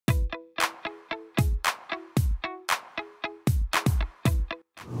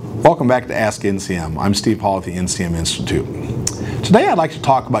Welcome back to Ask NCM. I'm Steve Hall at the NCM Institute. Today I'd like to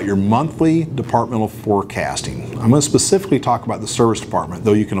talk about your monthly departmental forecasting. I'm going to specifically talk about the service department,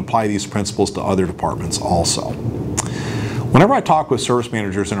 though you can apply these principles to other departments also. Whenever I talk with service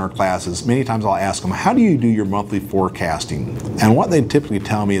managers in our classes, many times I'll ask them, how do you do your monthly forecasting? And what they typically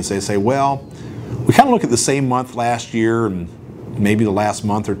tell me is they say, well, we kind of look at the same month last year and maybe the last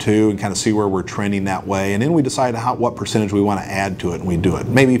month or two and kind of see where we're trending that way, and then we decide what percentage we want to add to it, and we do it.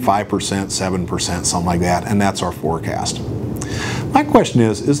 Maybe 5%, 7%, something like that, and that's our forecast. My question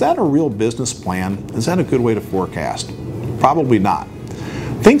is that a real business plan? Is that a good way to forecast? Probably not.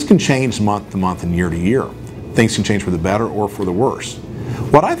 Things can change month to month and year to year. Things can change for the better or for the worse.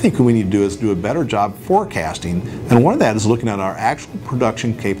 What I think we need to do is do a better job forecasting, and one of that is looking at our actual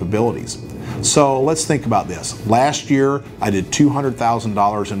production capabilities. So let's think about this. Last year I did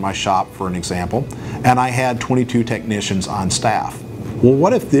 $200,000 in my shop, for an example, and I had 22 technicians on staff. Well,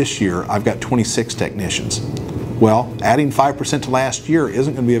 what if this year I've got 26 technicians? Well, adding 5% to last year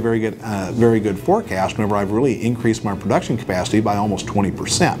isn't going to be a very good forecast whenever I've really increased my production capacity by almost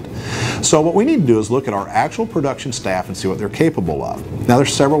 20%. So what we need to do is look at our actual production staff and see what they're capable of. Now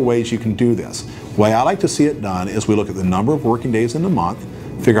there's several ways you can do this. The way I like to see it done is we look at the number of working days in the month,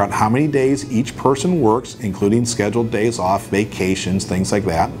 figure out how many days each person works, including scheduled days off, vacations, things like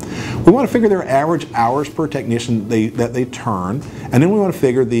that. We want to figure their average hours per technician that they turn, and then we want to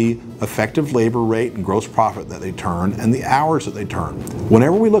figure the effective labor rate and gross profit that they turn and the hours that they turn.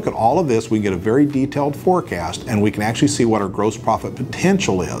 Whenever we look at all of this, we can get a very detailed forecast, and we can actually see what our gross profit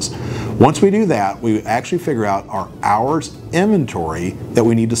potential is. Once we do that, we actually figure out our hours inventory that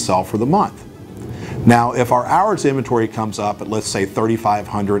we need to sell for the month. Now, if our hours inventory comes up at, let's say,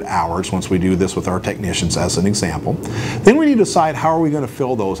 3,500 hours, once we do this with our technicians as an example, then we need to decide how are we going to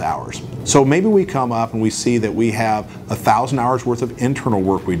fill those hours. So maybe we come up and we see that we have 1,000 hours worth of internal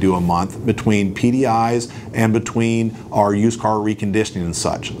work we do a month between PDIs and between our used car reconditioning and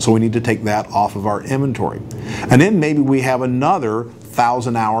such. So we need to take that off of our inventory. And then maybe we have another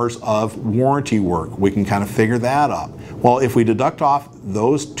 1,000 hours of warranty work. We can kind of figure that up. Well, if we deduct off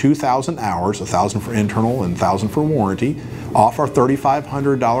those 2,000 hours, 1,000 for internal and 1,000 for warranty, off our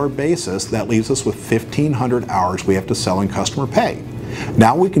 $3,500 basis, that leaves us with 1,500 hours we have to sell in customer pay.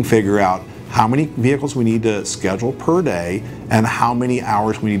 Now we can figure out how many vehicles we need to schedule per day and how many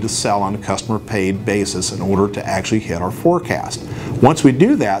hours we need to sell on a customer paid basis in order to actually hit our forecast. Once we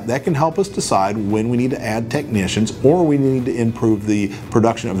do that, that can help us decide when we need to add technicians or we need to improve the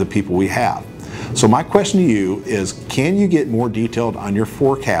production of the people we have. So my question to you is, can you get more detailed on your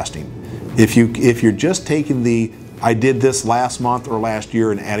forecasting? If you're just taking the I did this last month or last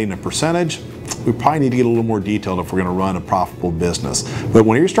year and adding a percentage, we probably need to get a little more detailed if we're going to run a profitable business. But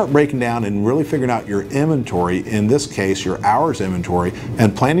when you start breaking down and really figuring out your inventory, in this case your hours inventory,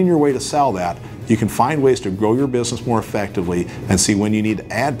 and planning your way to sell that, you can find ways to grow your business more effectively and see when you need to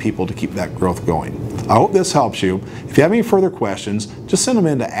add people to keep that growth going. I hope this helps you. If you have any further questions, just send them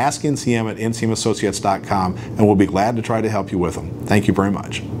in to askncm@ncmassociates.com and we'll be glad to try to help you with them. Thank you very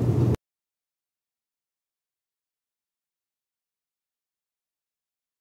much.